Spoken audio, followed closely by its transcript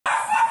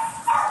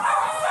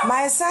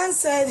My son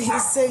said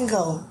he's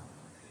single.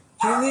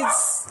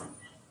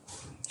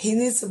 He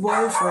needs a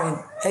boyfriend.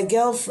 A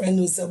girlfriend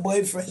who's a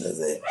boyfriend, is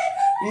it?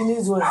 You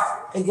need what?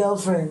 A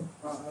girlfriend.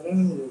 I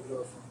don't need a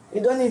girlfriend.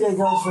 You don't need a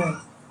girlfriend.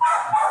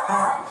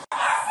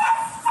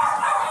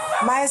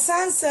 My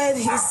son said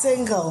he's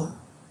single.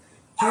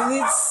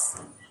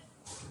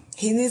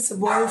 He needs a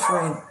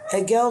boyfriend.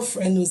 A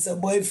girlfriend who's a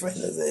boyfriend,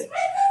 is it?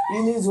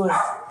 You need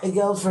what? A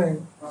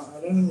girlfriend.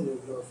 I don't need a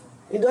girlfriend.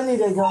 You don't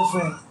need a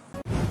girlfriend.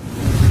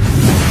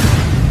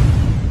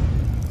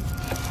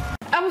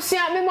 I'm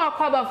seeing me more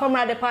about from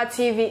Radical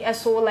TV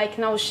so like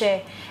now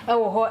share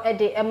ho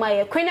e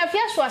my Queen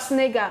Afia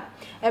Schwarzenegger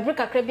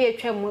Africa krebi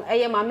atwam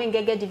eye ma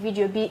mengege di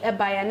video bi e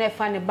ba ya na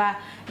fa ne ba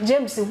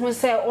James hu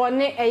se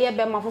one eye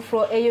be ma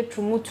foforo eye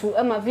tumutu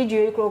e ma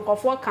video yi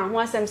krokofo kan ho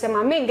asem se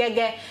ma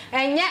mengege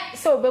enye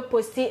se obe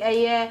posti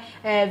eye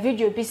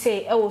video bi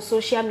se e wo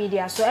social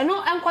media so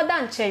eno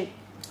enkoda nchen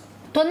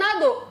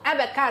Tornado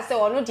abeka se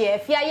ono de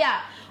afia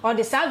ya or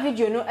the same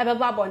video no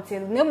ebeba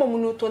bontil na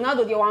momu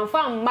Tornado de wan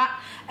fa mma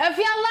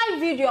afia live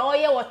video or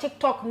ye wo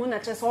TikTok mu na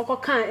chese wo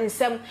kan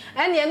nsem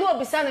ene ye no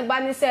obisa ne ba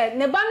ne se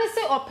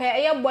ope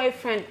ye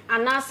boyfriend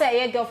ana se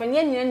ye girlfriend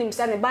ye nyina nim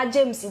se ne ba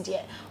James de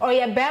or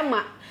ye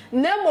bema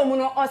na momu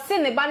no o se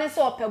ne ba ne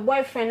se ope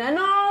boyfriend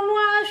no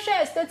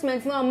share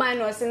statement no mind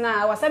no se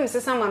na wa se me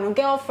se sama no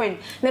girlfriend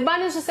ne ba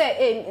ne so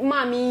se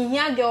ma mi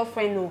hia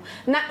girlfriend no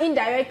na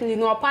indirectly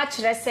no pa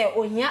kire se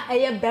ohia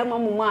eye bema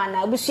momu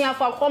ana abusua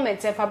fa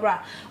comment e fa bra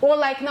or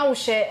like now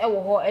share e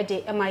wo ho e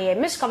de e ma ye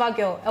Miss Cover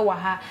Girl e wa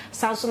ha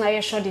sanso na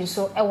ye shodin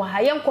so e wa ha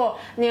yenko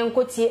na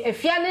yenko tie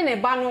afia ne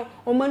ba no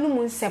o manu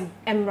mu nsem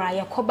emra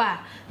ye koba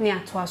ne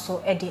atoa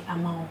so e de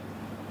ama.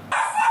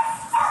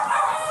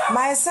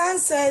 My son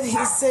said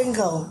he's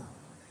single.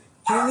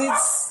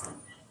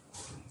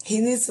 He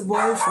needs a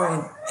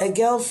boyfriend. A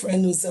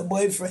girlfriend who's a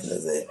boyfriend,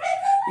 is it?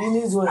 You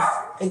need what?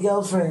 A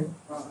girlfriend.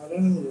 I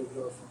don't need a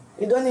girlfriend.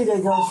 You don't need a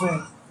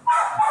girlfriend.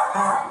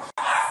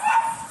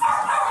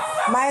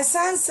 My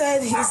son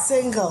said he's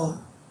single.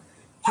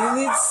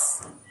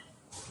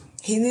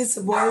 He needs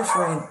a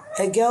boyfriend.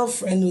 A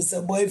girlfriend who's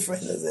a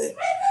boyfriend, is it?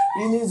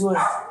 You need what?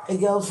 A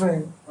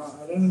girlfriend.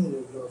 I don't need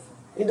a girlfriend.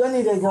 You don't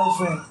need a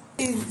girlfriend.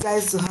 You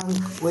guys to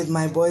hang with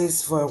my boy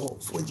for a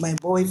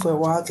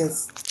while,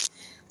 cause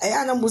I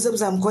answer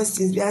some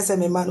questions. We answer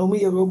me man, omu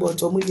your robot,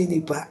 omu your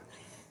nipa.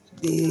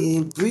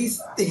 They breathe,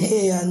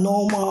 they are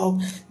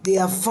normal. They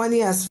are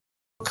funny as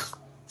fuck.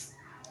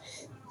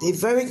 They're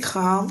very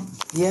calm.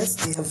 Yes,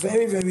 they are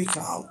very, very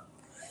calm.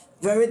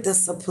 Very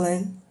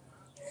disciplined.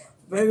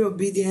 Very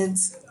obedient.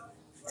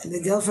 And the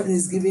girlfriend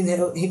is giving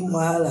him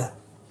wahala.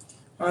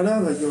 I don't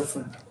have a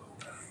girlfriend.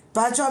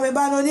 But I'm a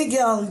only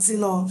girl, you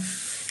know.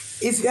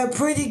 If you're a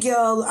pretty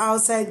girl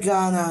outside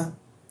Ghana,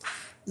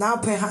 now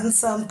a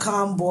handsome,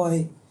 calm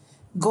boy,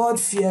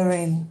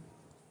 God-fearing,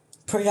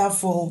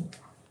 prayerful,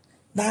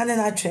 now I'm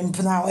not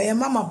trimmed now. I am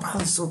Mama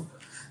Panso.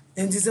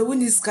 And it's a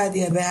windy sky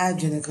there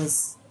behind you,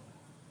 because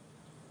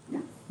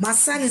my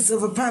son is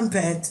over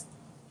pampered.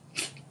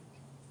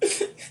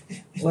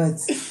 What?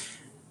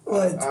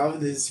 What? I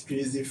have this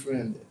crazy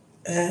friend.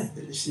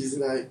 She's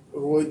like,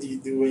 what do you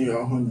do when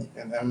you're horny?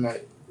 And I'm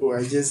like, oh,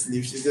 I just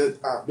leave. She said,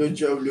 don't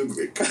you have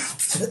lubricant?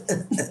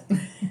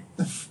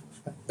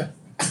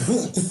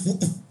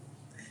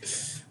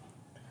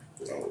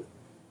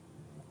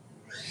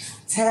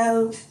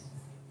 Tell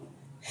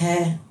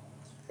her.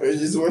 I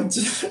just want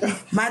you.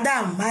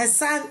 Madam, my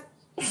son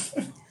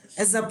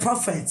is a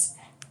prophet.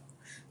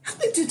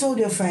 Haven't you told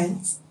your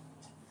friends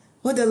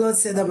what the Lord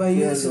said about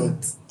you?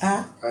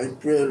 Huh? I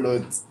pray a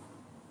lot.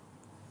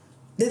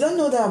 They don't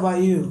know that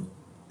about you.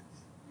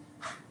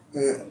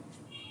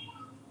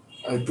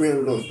 I pray a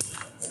lot.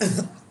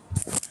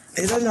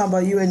 They don't know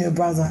about you and your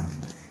brother.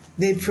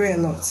 They pray a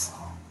lot.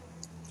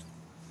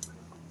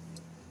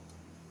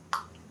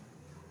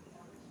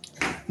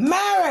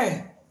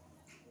 Mary!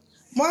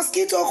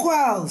 Mosquito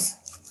coils.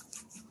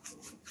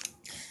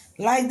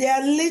 Like they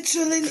are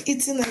literally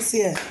eating us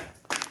here.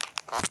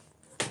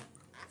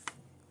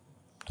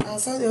 I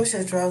saw the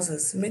ocean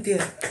trousers. They are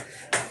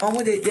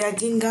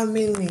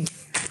gingaming me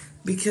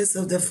because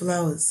of the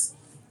flowers.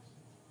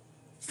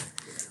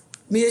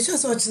 Me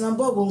just watching a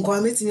bob on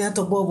quite meeting at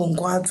a bob on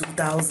quite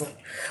 2,000.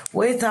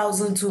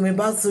 1,000 to me,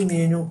 but to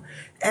me,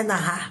 and a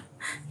ha.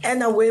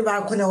 And a way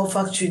back when our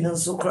factory and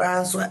so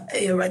cry, so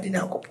you're ready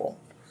now, couple.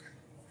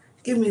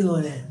 Give me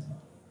loan.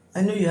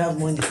 I know you have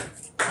money.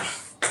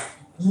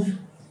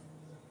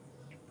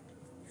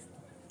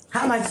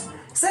 How much?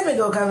 Send me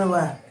the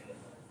camera.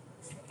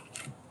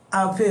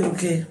 I'll pay,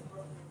 okay.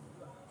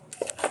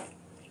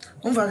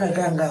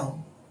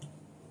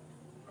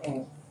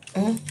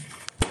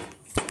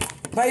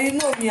 But you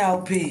know me,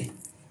 I'll pay.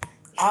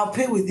 I'll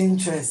pay with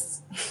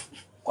interest.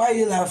 Why are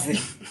you laughing?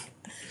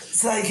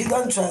 It's like you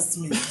don't trust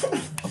me.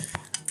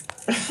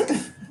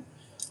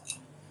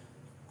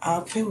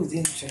 I'll pay with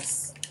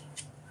interest.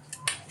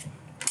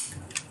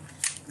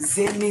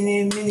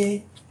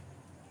 Mini.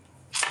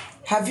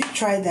 Have you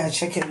tried that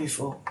checker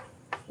before?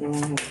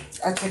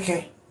 A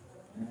checker?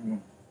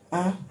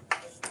 Huh?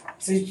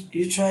 So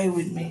you try it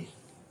with me?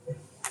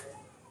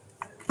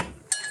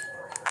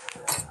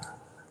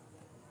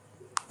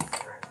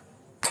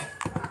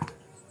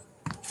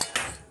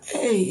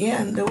 Hey,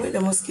 yeah, and the way the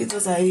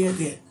mosquitoes are here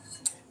there.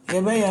 Yeah,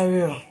 but you're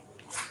real.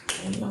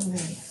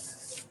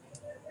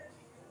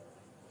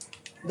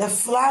 The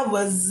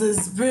flowers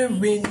is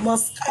bringing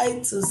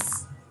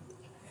mosquitoes.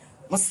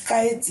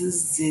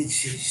 Mosquitoes.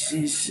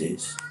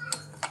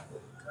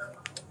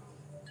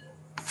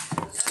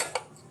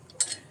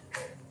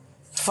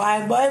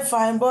 Fine boy,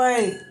 fine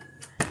boy.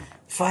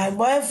 Fine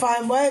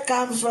boy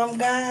comes from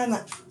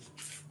Ghana.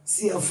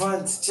 See your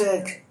front,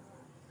 check.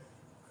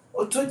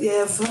 Oh, to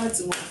the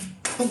front.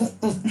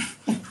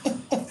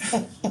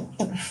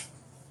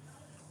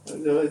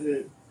 There was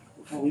a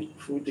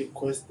food they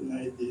cost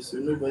nowadays, so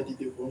nobody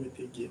they vomit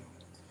again.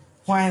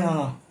 Why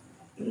not?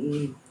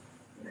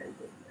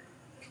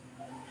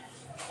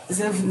 Is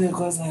that food they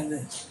cost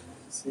nowadays?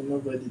 So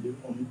nobody they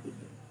vomit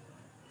again.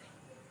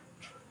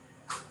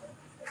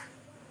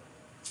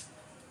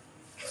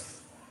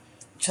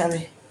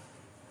 Charlie,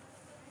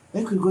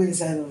 make we go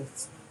inside of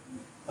it.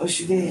 Or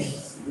should they?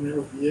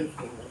 No, yeah.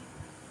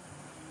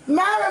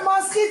 Mary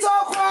mosquito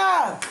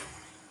crab!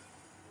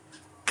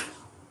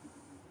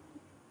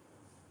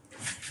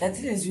 The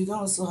thing is, we don't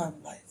also have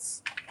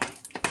lights.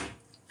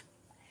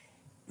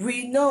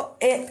 We know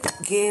it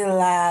gay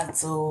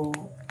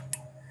lato.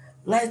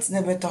 Lights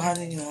never to hand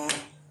in your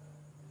hand.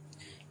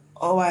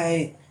 Oh,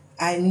 I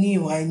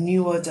knew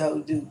what I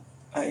would do.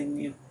 I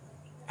knew.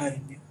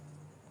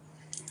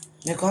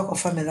 Me go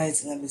confirm the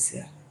lights in this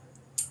year.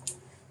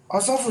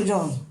 Also for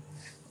John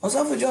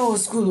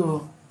was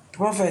school.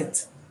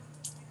 Prophet.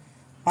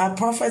 My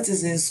prophet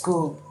is in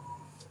school.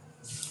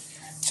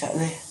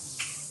 Charlie.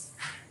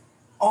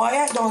 Oh, I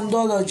had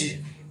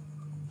odontology.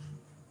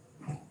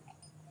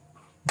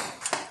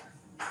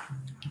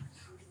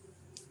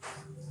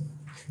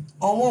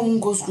 Oh, one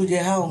go school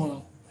there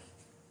how?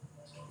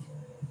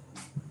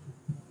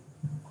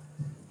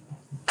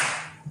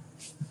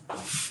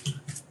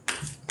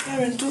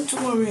 Karen, don't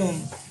worry.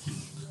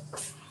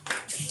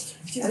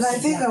 And I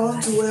think I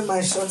want to wear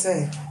my short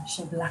hair.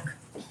 She black.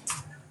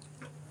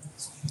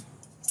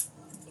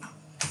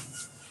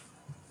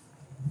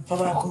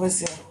 Papa, come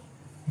here.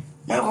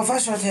 My coffee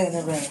short hair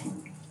never.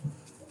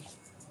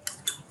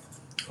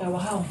 Our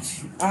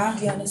house. Ah?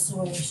 The other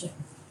story.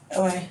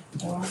 Why?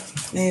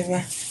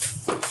 Never.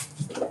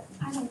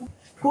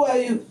 Who are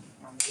you?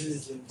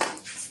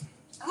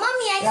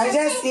 Mommy, I I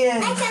can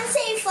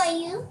say it for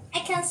you. I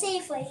can say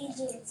it for you,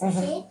 James.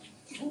 Okay?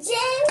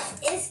 James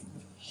is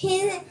he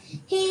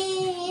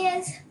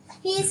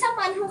is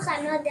someone who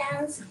cannot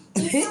dance.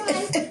 He's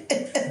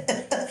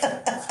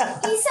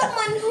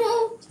someone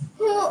who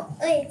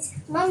wait.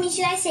 Mommy,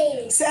 should I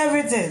say it? Say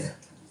everything.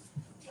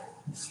 Should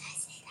I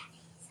say that?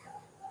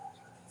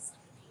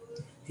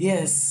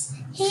 Yes.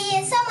 He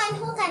is someone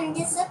who can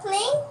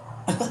discipline.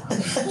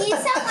 He's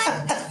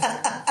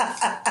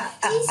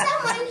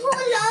someone who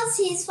loves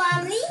his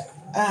family.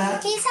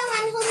 He's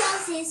someone who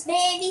loves his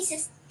baby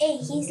sister,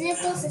 his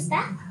little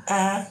sister.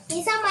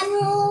 He's someone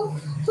who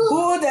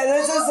the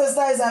little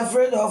sister is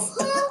afraid of.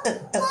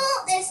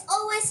 who is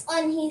always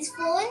on his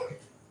phone.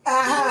 He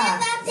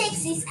never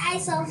takes his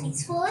eyes off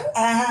his phone.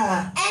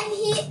 And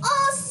he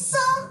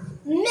also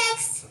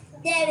makes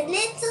the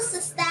little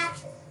sister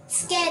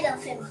scared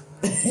of him.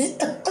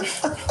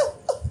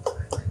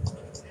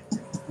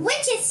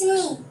 Which is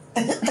me.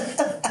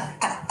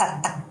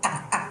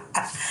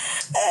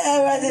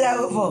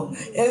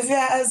 If you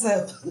answer,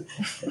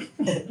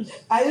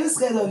 are you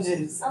scared of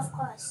James? Of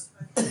course.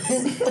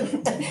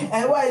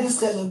 And why are you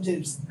scared of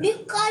James?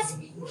 Because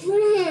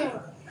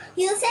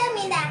he'll tell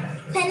me that,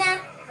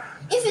 Penna,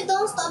 if you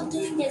don't stop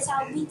doing this,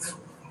 I'll beat you.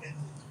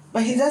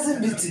 But he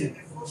doesn't beat you.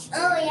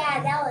 Oh yeah,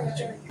 that was a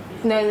joke.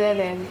 No.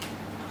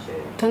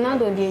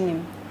 Tornado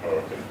did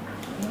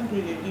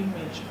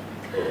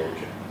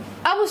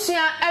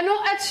Abusia, I know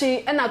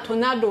actually, and a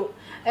tornado.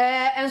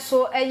 And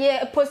so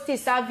a posted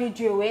sa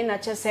video when I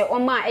just say,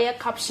 on my air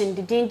caption,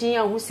 the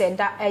Indian who said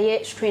that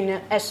a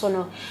screen as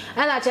sono.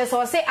 And I just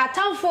say, a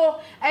town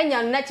for a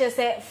young nature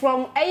say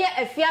from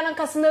a fiana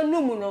casino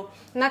numuno,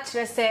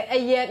 natural say a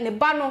year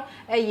nebano,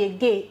 a year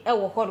gay, a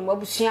walk on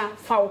Abusia,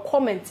 foul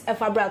comment, a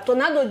fabra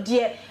tornado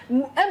dear,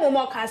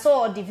 Emo Castle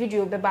or the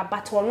video,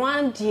 but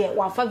one dear,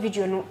 one for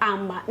video no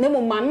armor, Nemo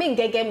mammy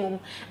gagamum,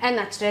 and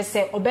natural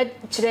say, or bed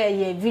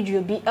today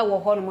video be a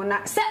walk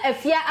on. Say a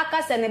fear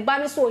acas and a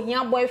banner so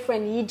young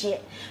boyfriend yidie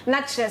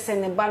na kyerese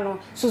ne ba no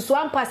susu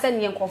ampa se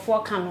ne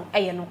nkofo ka no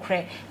eye no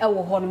kre e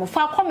wo ho no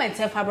fa comment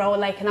e fa bra wo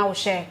like na wo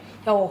share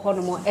e wo ho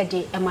no mo e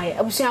de e maye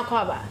abusia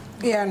kwa ba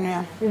Yeah,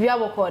 no. bibi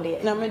aboko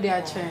de Na me de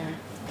a chen.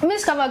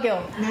 Miss Cover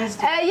Girl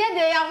ye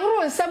de ya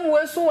horo nsam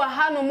we so wa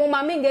ha no mo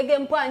ma me ngege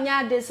mpo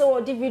anya de se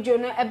wo di video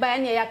no e ba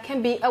nya ya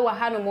kan bi e wa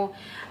ha no mo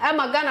e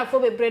magana fo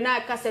bebre na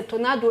aka se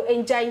tornado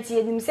engiant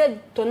ye nim se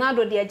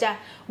tornado de aja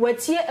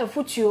watie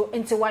afutuo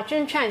nti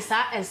watwentwan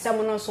sa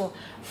ensam no so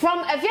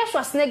from Afia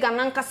Schwarzenegger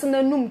nankase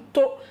na num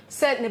to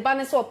se ne ba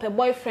ne se ope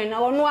boyfriend na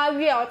ono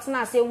awie a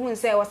otena se hu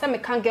se wo se me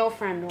kan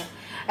girlfriend no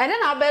and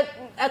then abe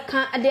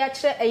kan ade a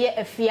kire eye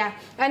Afia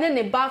and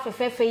ne ba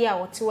fefefe ye a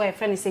wote wa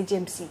friend se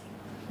James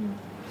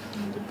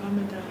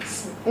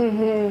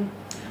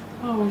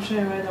Oh, I'm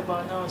sure right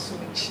about now, so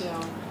much.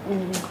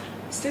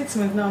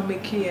 Statement now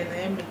make here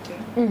and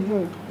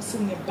everything.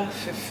 Sing a bath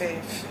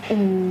fair.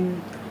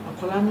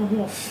 Akolano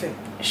ho fe.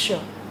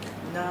 Sure.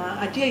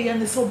 Na ade ya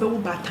ne so be wo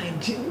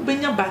batanji,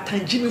 benya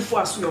batanji me fo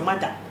aso your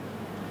mother.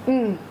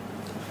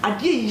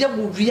 Ade ya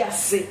wo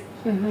wiase.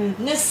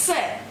 Ne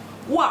se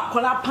wo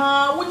akola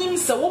pa wonim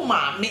se wo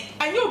maame.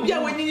 Anye obi a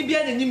wanyini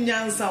bia na nim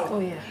nyansa wo.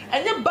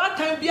 Enye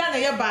batan bia na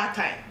ye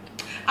batan.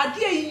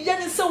 Ade ya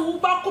ne se wo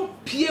ba ko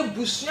pie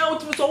busua wo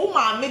tumi so wo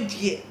maame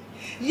de.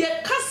 Ye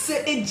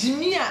kase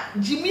ejimi a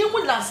jimi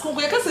mu las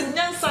konko ye kase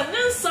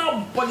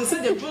nyansa body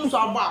say the dreams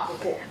are aba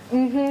akoko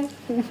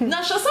na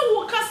hwese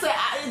wo kase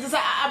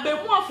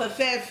abemu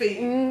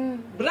afefefe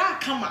bra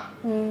kama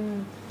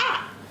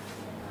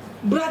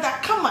brother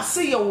kama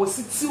say ye wo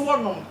siti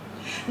wonom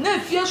na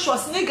Afia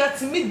Schwarzenegger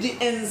timi di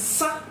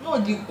ensa na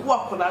odi ku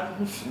akola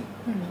no fi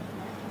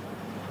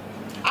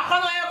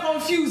akola ye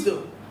confused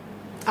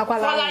akola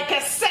for like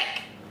a sec.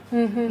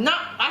 Now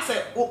I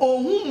said,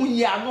 oh, whom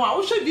we are no, I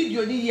will show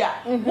video here.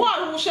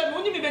 What will show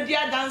me be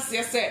dear dance?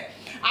 Yes, sir.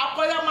 I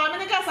call your mama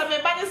because I'm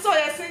a bunny so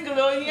a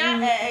single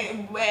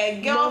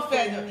here,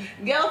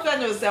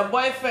 girlfriend was a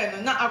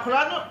boyfriend. Now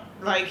I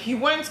like he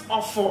went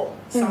off for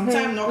some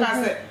time. No,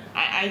 I said,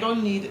 I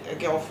don't need a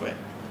girlfriend.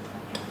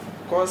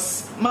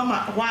 Because,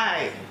 mama,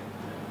 why?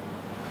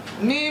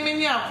 Me,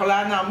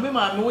 now,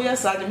 me,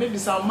 yes, I maybe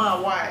some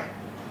man, why?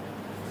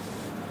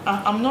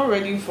 I'm not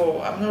ready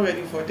for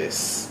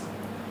this.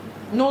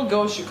 No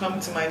girl should come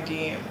to my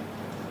DM,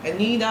 and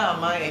neither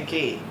am I a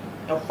gay.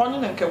 A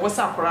honey and what's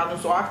up around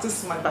so act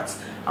smart, but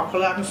I'll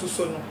call out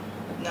so no.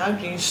 Now,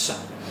 green shot.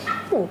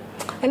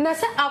 And I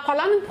said, I'll call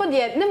on for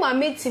the never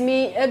made to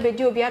me a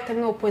video be at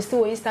no post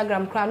to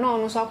Instagram crown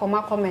no so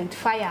come comment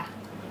fire.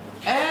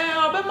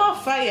 I'll be more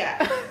fire.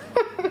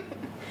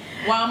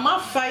 One more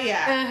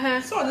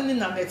fire. So I didn't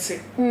know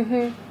it.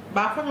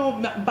 Back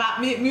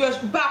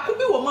could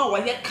be woman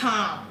while you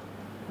calm.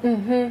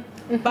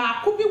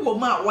 Ba could be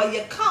woman while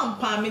you can't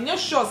palm in your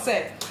sure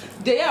said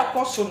they are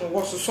person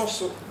was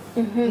so.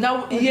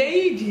 Now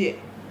ye dear.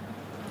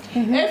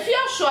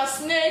 Afia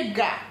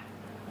Schwarzenegger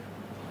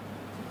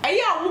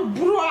aya wo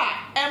bro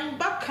and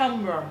back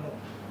camera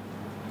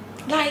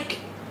like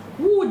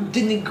who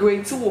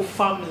denigrate your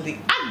family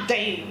a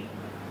day.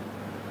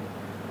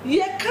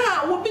 Ye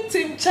can't wo be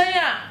tim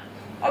chaya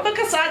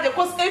obeka sa de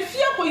cause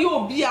Afia ko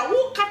yo bia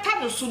wo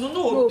kata no so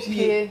no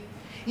opie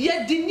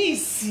ye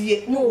Denise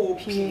ye no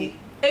opie.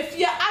 If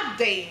you're a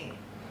day,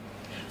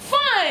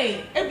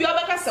 fine. If you're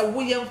back as a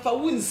William for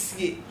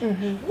Winsie,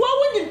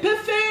 what would you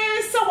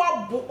prefer? So,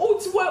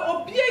 what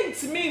obedient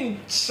to me,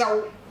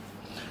 shall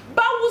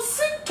but we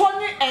sing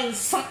Tony and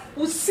Son,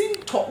 we sing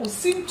talk,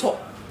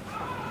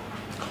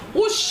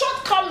 we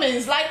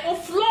shortcomings like a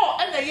flaw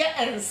and a year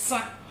and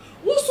son.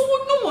 What's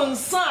no one,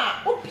 son?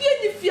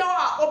 Obedient if you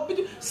are,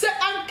 say,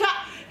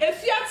 Anka.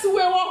 If you are to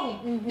wear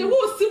one, the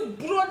will still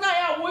brona.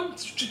 I want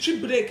to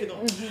break it.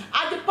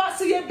 At the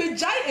pass, you be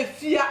jai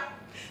if you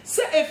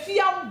say if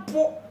you are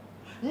bo.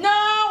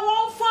 Now,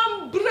 one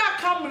farm bra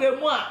camera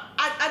moi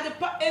at the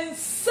pass and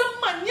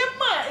some man,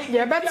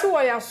 yeah, better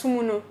why you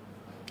assume.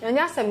 And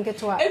yes, I'm get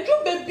to it. If you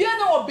be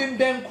piano or been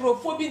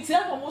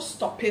bankrophobia, almost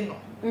stopping.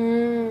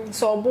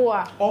 So,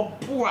 boa or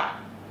poor.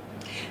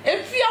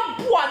 If you are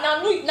poor,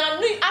 now,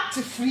 no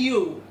active for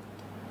you.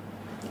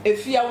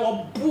 If you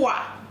are poor.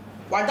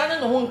 Wadana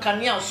no one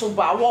can ya so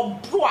ba wo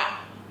bro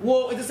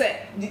wo it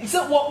say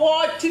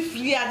what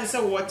free and say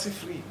what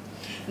free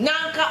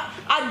nanka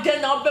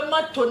adena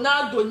obema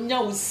tornado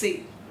nya wo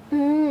say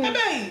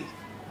ebe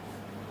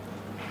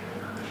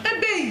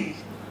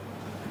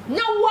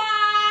na wa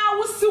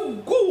wo si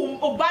gu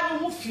oba no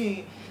ho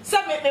fi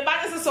say me ba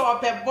say so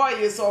pe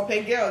boy so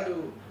pe girl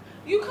do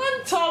you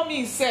can't tell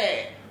me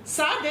say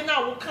Saturday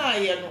na wo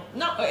kan ye no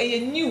na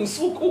news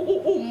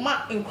wo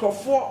ma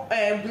nkrofo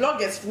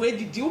bloggers we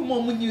didi wo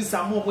mo news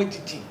am mo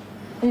didi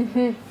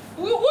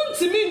we want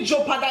to mean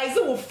jeopardize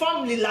our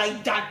family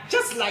like that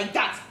just like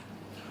that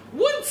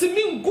want to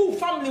mean go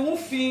family wo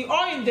fi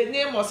or in the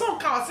name of some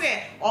can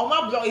say on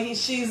my blog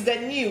she's the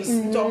news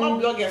to my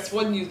bloggers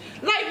for news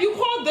like you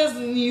call this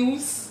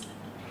news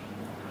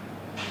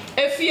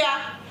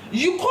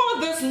you call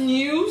this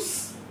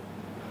news.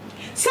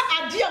 Sa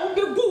adia wo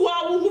begu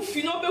wa wo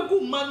fi no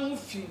begu man wo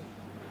fi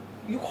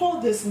you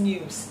call this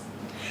news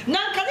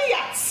na kan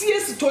ya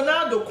tie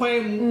tornado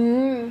kwan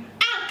mu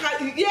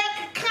anka ye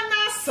kana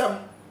asem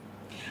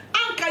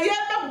anka ye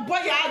be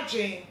boy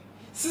adwen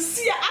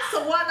sisi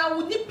asawa na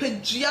wo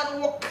nipadua no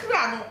wo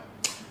kra no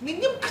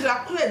minim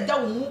kra kra da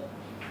wo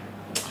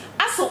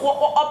asa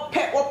wo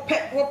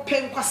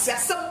ope nkwase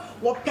asem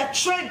wo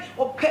petrol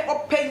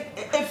ope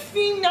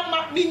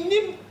efinyama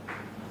minim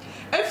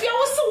efia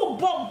wo se wo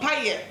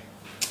bompaye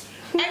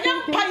and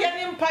young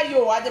pie,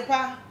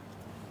 adepa,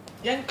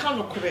 young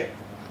canokre.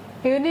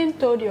 You didn't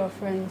told your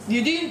friends.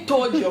 You didn't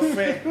told your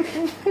friend.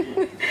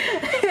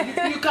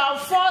 You can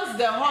force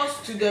the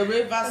horse to the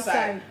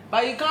riverside,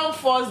 but you can't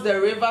force the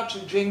river to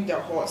drink the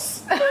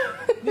horse.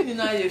 Didn't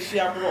know you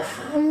fear broth.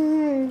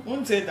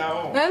 Won't say that.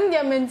 I'm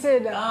the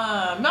maintainer.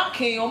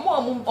 Marking or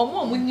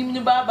more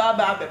winning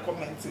Baba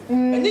commented.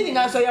 And then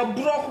I say a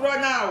broke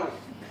run out.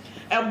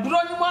 A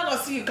brown one or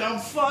see you can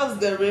force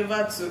the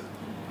river to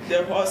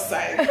the horse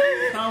side.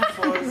 You can't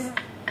force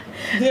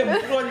the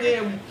brown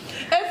name.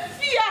 A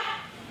fear.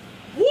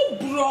 Who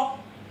bro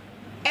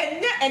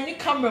and any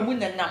camera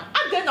winner now?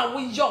 And then I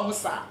will young,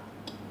 sir.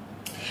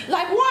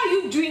 Like, why are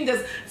you doing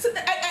this? So,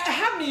 I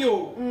have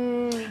you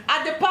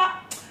at the park.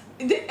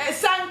 The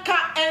Sanka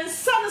and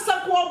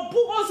Sansa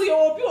also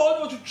your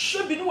own to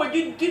tripping what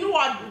you didn't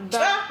want.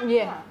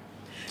 Yeah.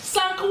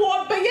 Sanka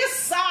will be a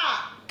sir.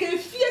 Can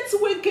fear to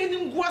waken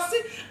in Guasi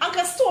and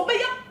can still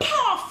be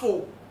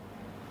powerful.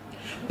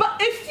 But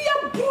if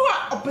you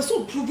brought a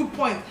person prove a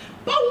point,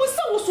 but we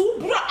saw so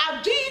brought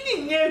a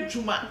daily near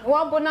Juma.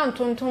 What bonam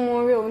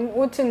tuntum,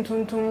 what's in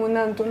tuntum,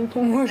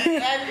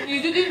 And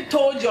you didn't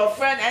told your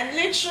friend, and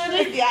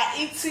literally they are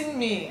eating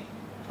me.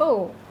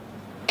 Oh,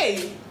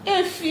 hey,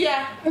 if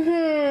ya.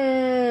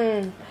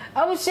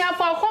 I will share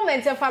for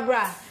comment,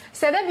 Fabra.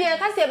 Said that be a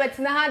cassia, but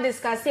now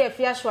discuss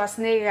Afia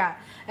Schwarzenegger.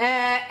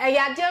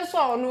 I just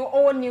saw no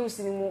all news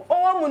anymore.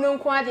 All moon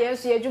quantity,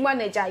 so you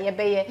manage a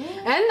bay.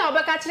 And now,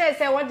 but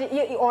say what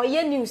or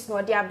ye news,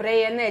 no dear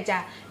Bray and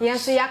Neja.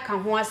 Yes, you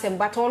can once and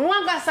but on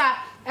one gassa,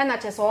 and I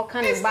just all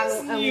kind of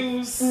balance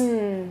news.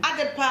 At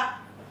the park,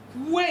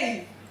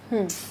 way.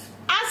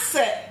 I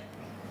said,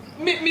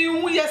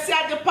 me, yes,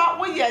 at the park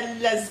where you're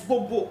less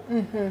bobo.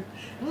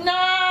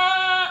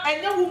 Nah,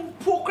 and you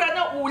poor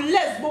crana or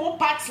less bobo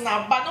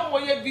partner, but no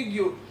more your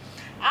video.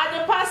 At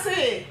the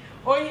passe.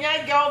 Oh,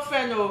 yeah,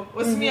 girlfriend, or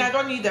was me, I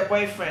don't need a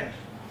boyfriend.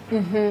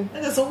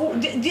 And so,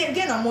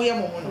 then I'm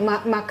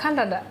more my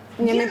Canada.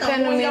 Near me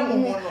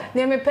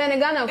pen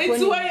Ghana.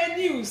 It's why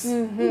news.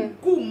 Good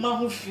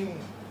mahufin.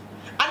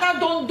 And I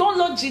don't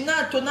lodge in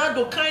that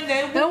tornado kind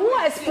of. And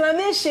what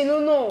explanation,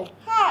 no?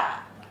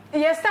 Ha!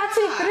 You're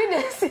starting 3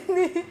 days.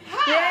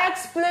 You're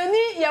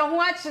explaining your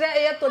watch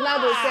that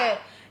tornado say.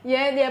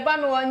 Yeah, the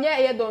Abano, yeah,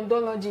 you don't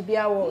lodge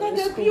Biao.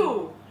 Not the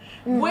you.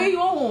 Where you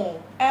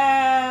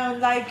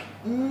like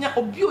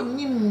obio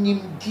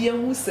nim dear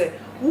who say,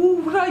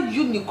 who ra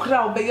uni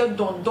crowd by your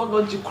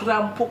dondology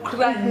cram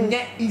pokra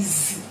ne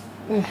easy.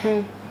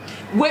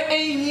 Where a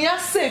year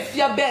safe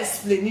your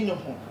best playing no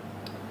home.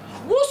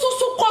 Who so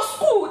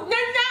school,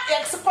 Nana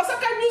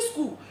Ɛxposɛs new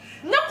school.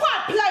 No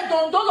apply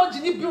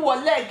dondology ni be your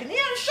leg,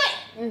 near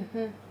shake.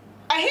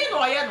 I hear no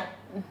I know.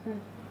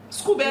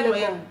 School bell,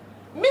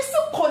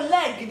 Mr.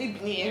 Colleg ni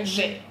be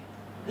shake.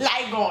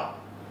 Like on.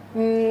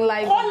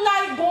 Like all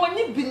like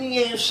going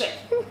being shake.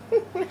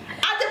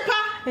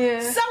 Adepa,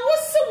 so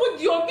what's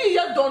with your be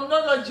your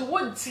dondology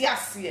won't see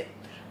us here.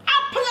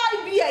 Apply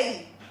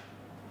BA.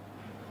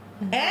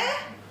 Eh?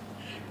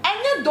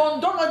 And your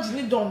dondology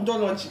ni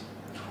dondology.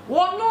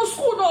 One no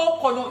school no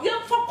kono,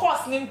 young for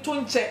course in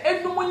tunche,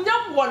 and no one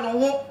young one no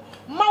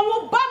ma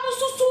wo ba no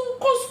so so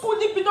school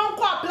ni bi don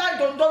ko apply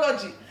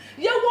dondology.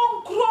 Ye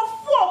won grow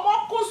for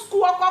more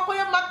school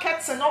akwa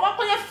marketing or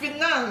akwa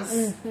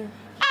finance.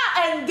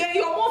 And they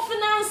your more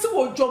finance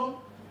will jump.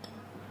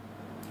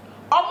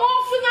 Or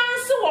more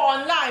finance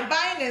online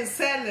buying and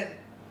selling.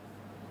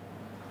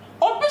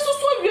 Or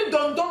business you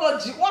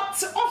dondology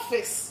what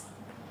office.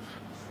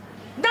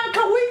 Then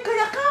can we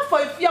can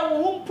for if you are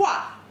womb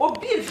or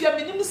be if you are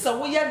minimum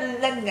so we are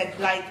learned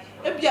like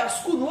if you are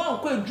school one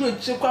quite good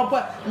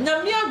chekwa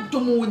nyamia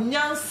domo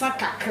nyansa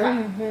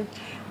kakra.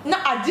 Na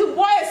adi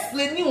why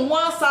explaining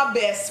one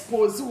sabe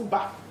expose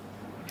uba.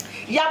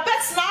 Ya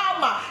bet na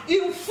ama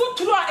in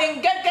futuro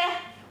engege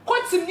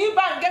kwati ni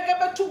ba engege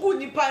betugu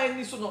nipa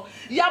eni so no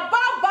ya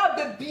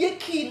ba be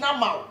ki na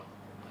ma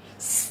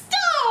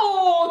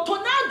still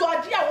tornado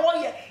adi a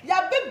wo ye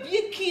ya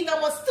be ki na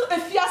mo still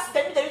Afia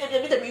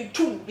dem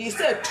two they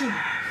say two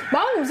ba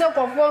on se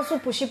ko so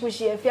pushi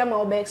Afia ma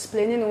obe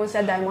explaining no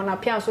say diamond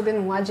apia so de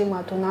no age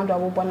ma tornado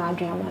abobo na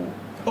adwen ama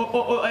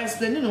no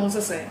explaining no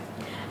say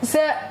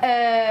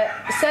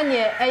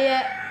senior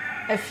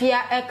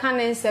Afia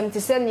can send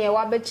to send you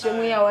a bet you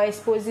are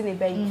exposing a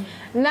bay.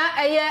 Now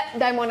a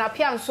diamond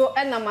appear so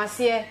and a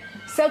massier,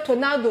 set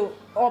tornado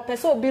or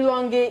person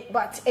belonging,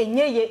 but a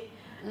ye.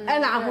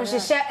 And I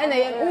was share and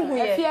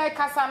a fear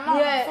casa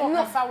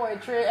no sour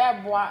tree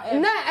airboy.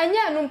 No, and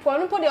yeah, no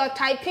put your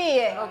type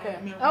here.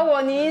 Okay. I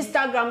want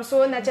Instagram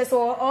so not just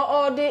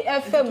all the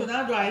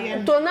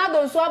FM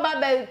tornado so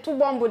about 2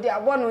 bomb with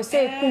their one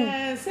say,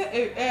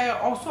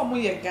 also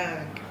my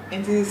gang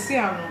and the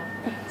Siano.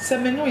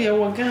 Semeno ye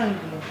wo gang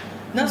no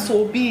na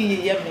so obi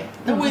ye me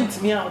na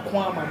wentimi anko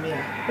ama me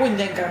a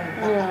wonya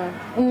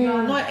gang you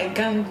are not a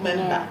gang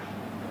member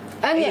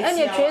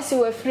and Tracy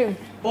we free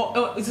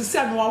or it's a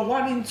sad no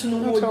warning to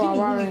know what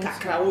didn't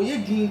kakra or ye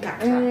din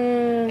kakra.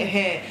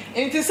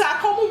 And it's a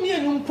common me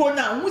and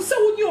umpona, we say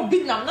when you're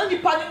big now, none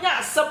of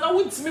the some now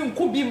wouldn't mean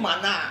could be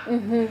mana.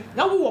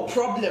 Now we were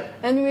problem.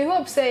 And we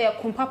hope say a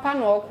compapa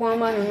no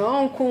Kwaman no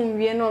uncle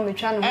we are not the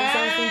channel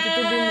something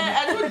to do.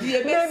 I know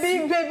dear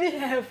baby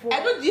I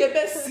know dear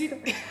best.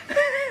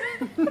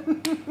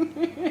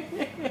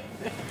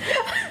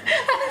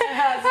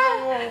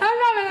 I'm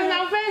not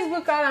on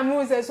Facebook and I'm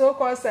a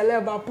so-called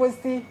celeb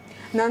posting.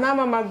 Nana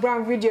mama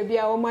grand video be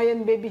our my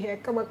baby hair.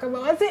 Come on.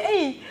 I say,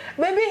 hey,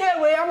 baby hair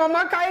where your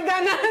mama kai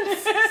Ghana.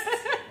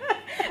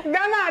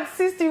 Ghana at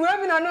 60,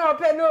 where we don't know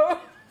pay no.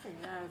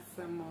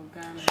 Some more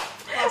Ghana.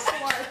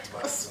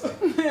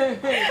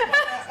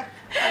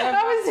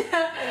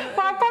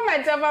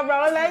 Comment about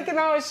bro like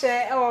now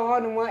share or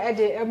on more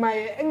edit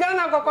my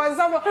Ghana go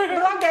consult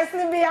bloggers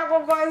ni be go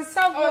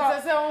consult.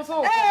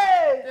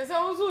 Hey, there's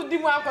also di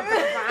mo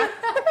akota.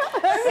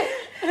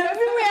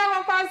 Everywhere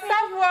go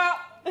consult.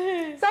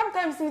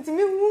 Sometimes me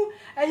who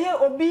I hear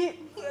obi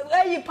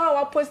I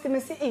power post me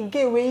say in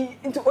gay way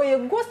into or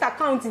your ghost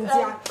account in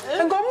there.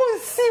 And go mo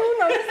see who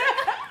no.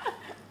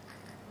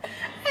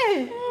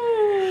 Hey,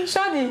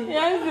 Shadi.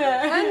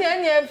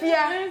 Yes, sir.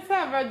 Yes,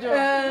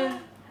 sir.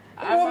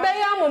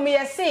 Obeya mo me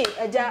say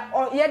eja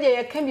ye de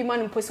ye kan bi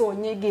man mpo se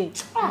onye gay.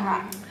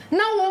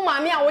 Na wo ma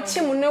me a wo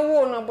chim na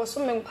wo no boso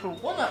me nkro.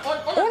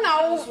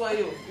 Ona wo so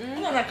ayo.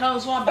 Una kan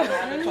so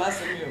abana to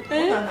asem yo.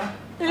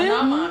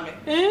 Ona ma me.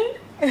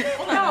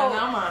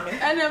 Ona ma me.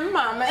 Ene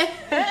ma me.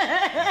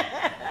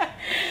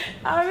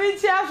 Abi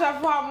ti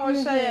asafo amo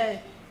hye.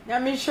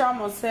 Nyame hwa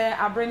mo se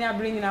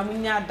abreni nyina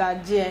munya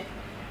adaje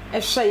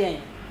ehwe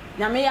yen.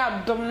 Nyame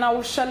ya dom na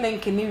wo hwe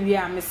link ni wi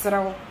a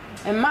mesrewo.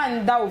 E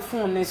man da wo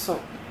phone ne so.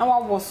 Na wa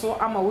wo so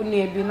ama wo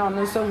ne bi na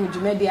no so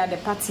hujumedi ade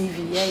pa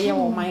TV ye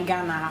wo man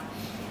Ghana ha.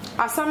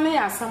 Asam ne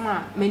asam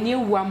a mani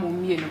ewu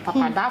amomie no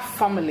papa that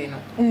family no.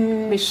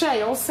 Me share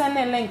yo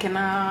send link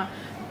na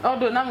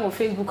although na mo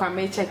Facebook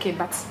am check it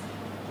but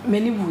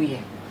many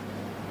wuye.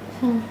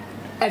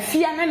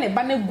 Afia na ne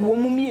ba na guo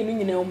mumie no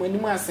nyina o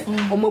manimu ase.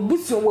 O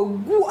mabusi o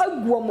wagu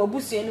agu o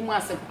mabusi animu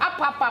ase.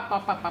 Apa.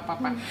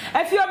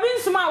 Afia obi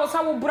nsoma wo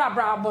sa wo bra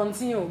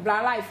abontin o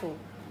bra life o.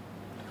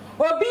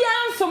 Obi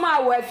ansoma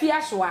wo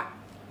afia hwa.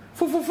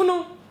 Fufufu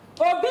no.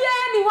 Obi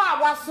ani ho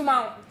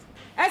awasoma o.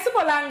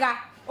 Esibolanga.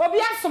 Obi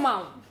asoma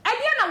o.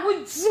 Ade na wo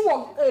ji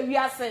wo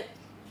ewiase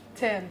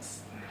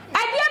terms.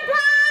 Ade pa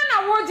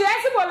na wo je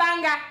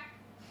esibolanga.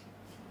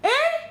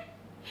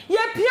 Ye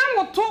pia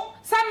moto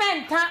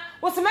samenta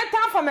wo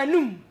sementa fa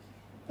manum.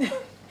 Ye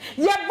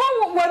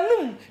bo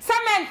wanum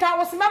samenta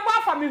wo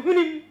semeba fa me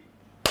hunim.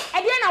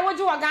 Ade na wo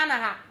je wo Ghana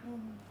ha.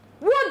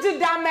 Wo je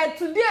da me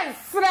today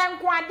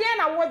srenko ade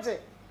na wo je.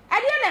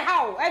 Ade na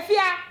how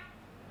afia.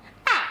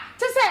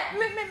 Te say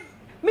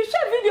me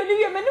share video ni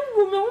we me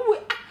wu me wu.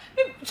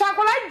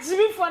 Chakola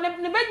Jimmy for ne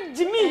be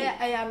Jimmy.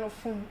 I no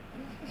fun.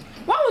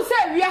 What we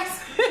say we are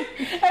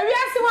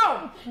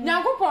wow.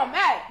 Nyankopom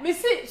me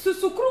see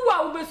susukruwa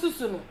wo be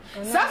susu no.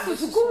 Sa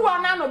susukruwa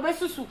na no be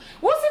susu.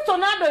 Wo si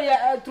tornado ye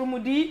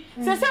trumudi.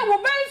 Se wo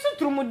be su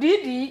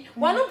trumudi di.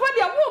 Wonu po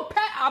de wo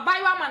pe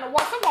abayo ama no wo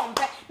se wo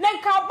pe. Na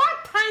nka oba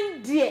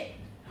tan de.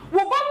 Wo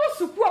ba wo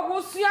suku a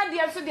wo sua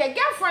de so de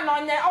girlfriend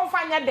onye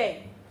ofanya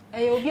de.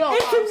 Obi o.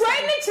 If you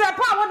any chira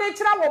pa wo de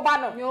chira wo ba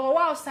no. You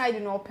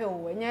outside no pe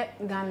wo enye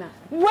Ghana.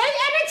 When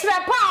any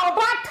chira pa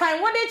oba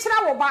tan wo de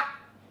chira wo ba.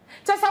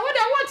 Chasa wo de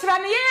wo chira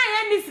ne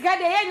yen ni sika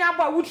de yen nya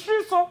ba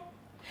wutri so.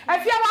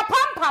 Afia wa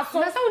pampa so.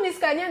 Na se wo ni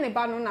sika nya ne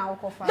ba no na wo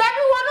kofa.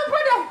 Dabi wo no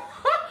podo.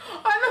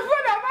 Ono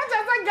podo ma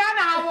chasa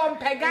Ghana ha wo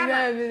mpe Ghana.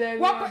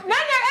 Wo na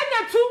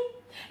enya tu.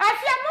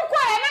 Afia mo kwa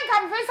yen nka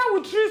mfesa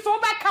wutri so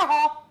ba ka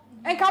ho.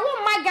 Enka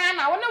wo ma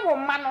Ghana wo ne wo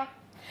ma no.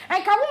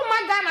 Enka wo ma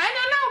Ghana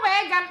enya na wo ba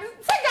Ghana.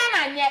 Se Ghana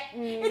nye.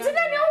 Iti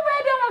na ne wo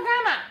ba de wo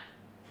Ghana.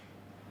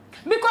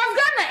 Because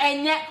Ghana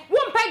enye wo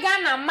mpe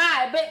Ghana ma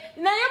ebe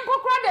na yempo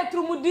kra de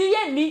trumudi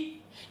ye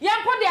ni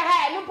yempo de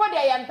ha yempo de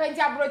yempo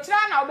nti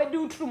abrochira na obedi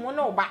utrumu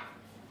no ba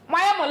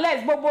moye mo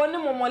lesbobo ni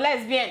mo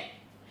lesbian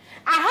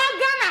aha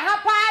Ghana ha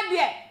pa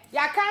de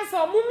ya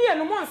cancel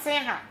mumienu mo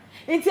nsen ha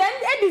nti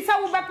edi sa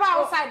wo be pa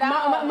outside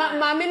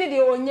ma me ni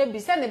de onye bi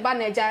se ne ba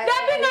na eja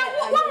dabi na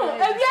wo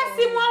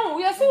ewiasi mo ho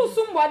yesu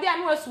usumbode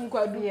anu asum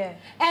kwadu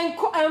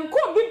enko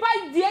bi ba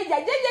die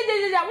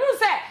ja wo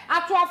se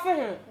atoafo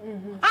ho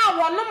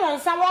wo no mo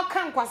nsa wo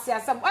kan kwase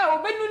asem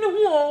obenu ni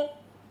hu o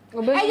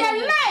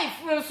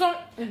life so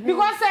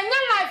because enya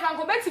life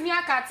anko betimi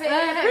akate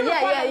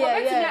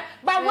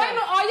but when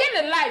oye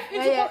the life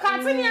it go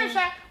continue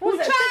hwe wo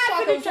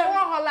try to show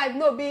her life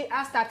no be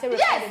start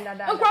recording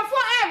that nkrofo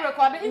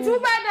record it will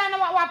be then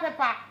wa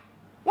pepa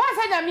once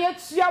anya me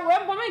atua we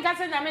mbo me ka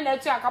anya me na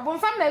atua ka bon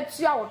fam na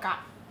atua wo ka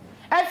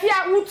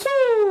afia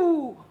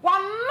wutu wa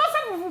no se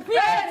fufu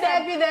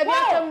David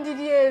come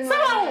didie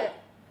no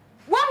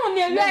One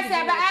near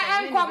USA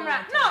and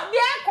camera. No, the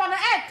aircon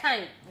air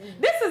time.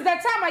 This is the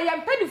time I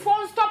am paid the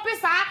phone stop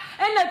it,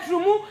 and a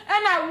trumu,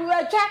 and I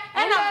will check,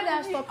 and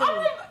I stop.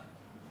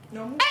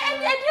 No, and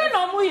you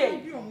know,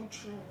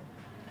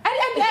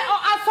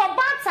 aso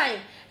bad time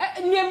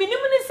near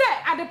minimum say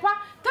adepa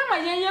tama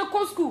yen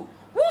ko school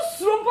wo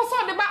suro mpo so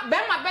de ba be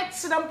ma be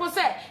tire mpo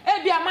say e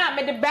bia ma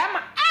me de be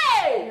ma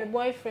my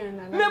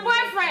boyfriend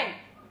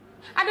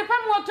adepa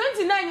mo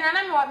 29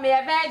 na me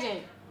a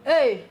virgin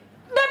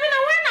Baby, na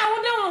when I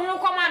would do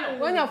come on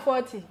when you're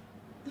 40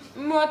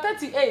 more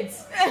 38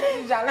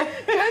 jale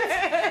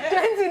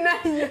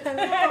 29 years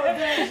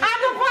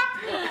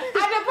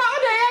adepa o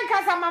de yen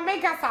kasa ma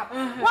make us up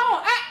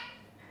wow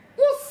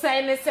who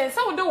say ne sense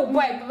so do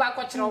boy ba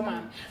ko kire o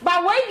ma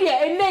ba wai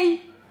dia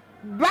enei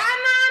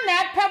bana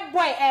na pe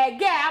boy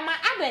girl ama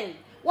aden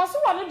wo so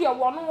wo no de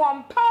wo no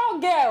one power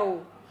girl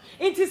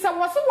it is a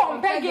wo so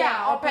one pe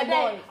girl or pe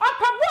boy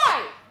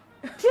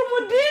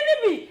Trumudini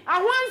bi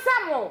ahwansa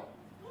mo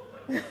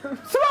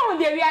so won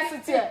de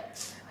wiasete e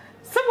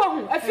so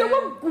won afia wo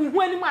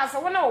guhwani ma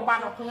so wona wo ba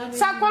no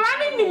sakola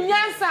ni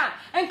nimnyansa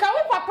enka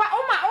wo papa o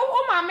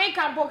ma make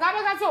campo ka be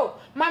ka so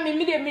ma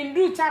me de me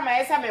ndu cha ma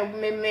esa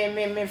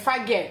me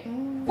fage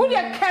wo de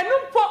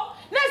kanumpo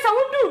na esa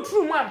wo du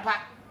true mu ampa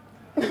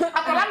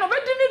akola no be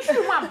di ni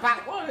true mu ampa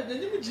wo de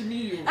ni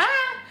jimi yo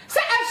se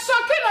e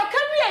shoke no ka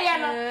wi ya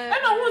no e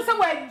no hu se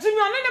wa jimi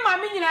ono ne ma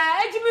me nyina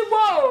e jimi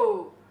bo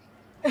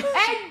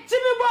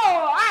Jimmy Bo,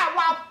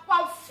 wa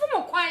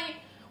fumo kwan,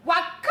 wa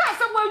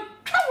kasa wa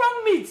wrong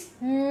meat.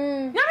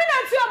 Nyame na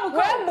ti amu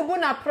ko mbubu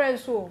na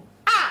press o.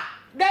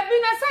 There be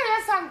na say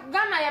yes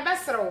Ghana ya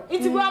besro.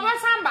 Iti go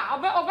obasamba.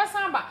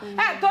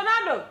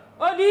 Tornado,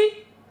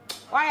 odi.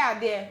 Why are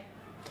there?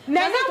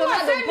 Na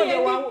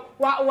tornado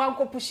wa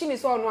ko pushi ni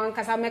so ono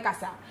ankasa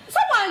mekasa.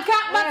 Someone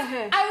can but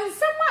I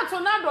someone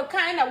tornado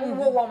kind na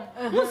wo wom.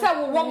 Who say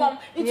wo wom?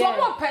 Iti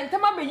omo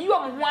pentama be yi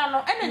omo ho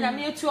ano, ene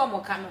nyame atu omo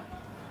ka no.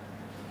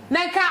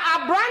 Nanka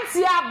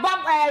abranti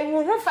abab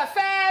wo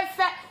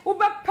fefefe wo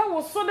bepe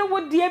wo so de wo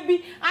die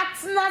bi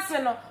atena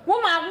se no wo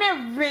ma me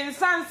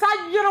vinsansa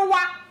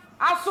yerewa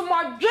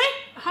asomodwe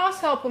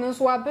house help no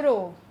so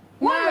abiro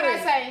wo mere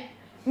say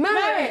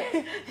Mary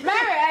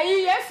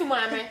ayi yesu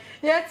mame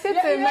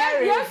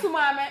Mary yesu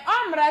mame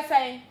Amra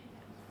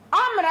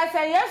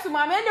say yesu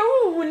mame de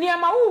wu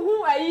niama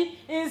wu ayi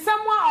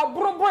nsamwa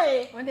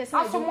obroboe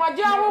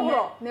asomodwe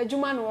ahohoro na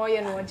adwuma no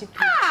oye no oji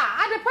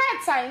adepa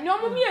time no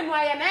mienu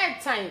aye na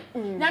time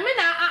nyame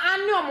na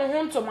ane omo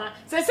ho ntoma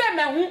se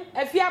mehu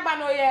afia ba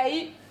no ye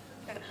yi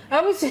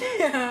abusi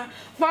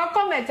for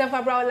comment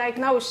for bro like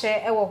now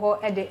share e wo ho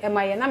e de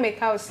emaye na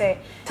make out say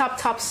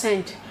tap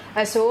send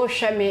so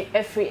share me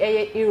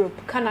every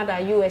Europe Canada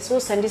US so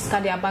send this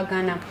card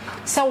abagana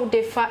so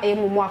de fa e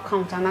momo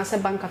account and as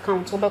bank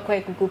account we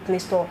be Google Play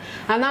Store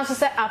and also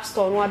say App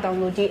Store no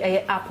download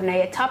the app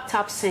na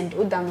tap send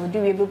o download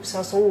we be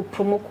so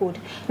promo code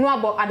no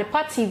about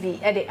Adepa TV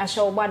e de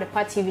asha oba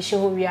Adepa TV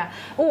show wia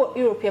o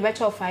Europe you bet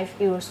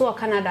 €5 so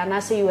Canada na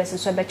say US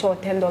so bet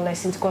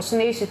 $10 into cause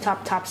na use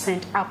tap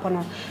send app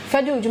no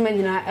federal judgment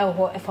na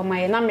elho e for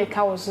my na make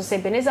out so say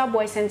Beneza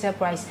Boys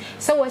Enterprise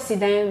so we see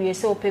dan we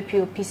say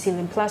POP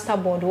ceiling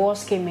plasterboard wall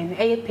skimming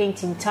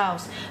painting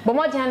tiles but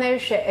more than na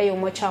hwe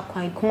mocha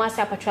kwan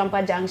Kumasi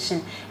Apatrampa junction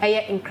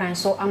incline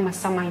so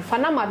amasaman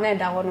fana madna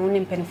da ho no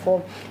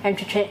nimpenfo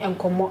entwetwe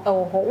enkomo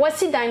ho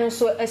wasi dan no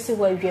so asi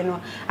wa wie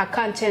no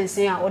aka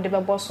chense a ode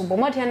bebo so but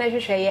more than na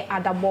hwe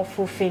adabo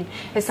roofing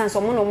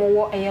esanso mo no mo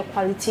wo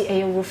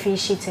quality roofing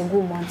sheet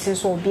egu mountain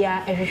so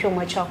obia hwe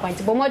mocha kwan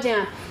but more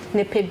than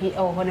ne pebi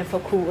ho ne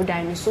faku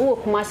odan so wo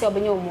Kumasi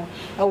obenya mo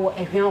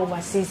ehwan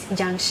overseas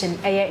junction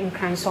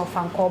incline so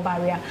fanko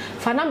barrier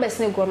for numbers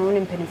ne go no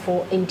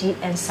nimpenfo endi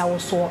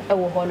ensawo so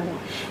ho no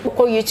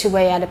ko YouTube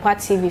Adepa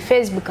TV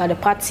Facebook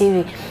Adepa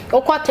TV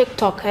ko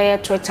TikTok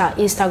Twitter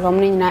Instagram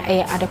ni na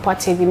Adepa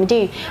TV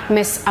midi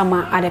Miss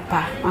Ama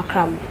Adepa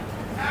Akram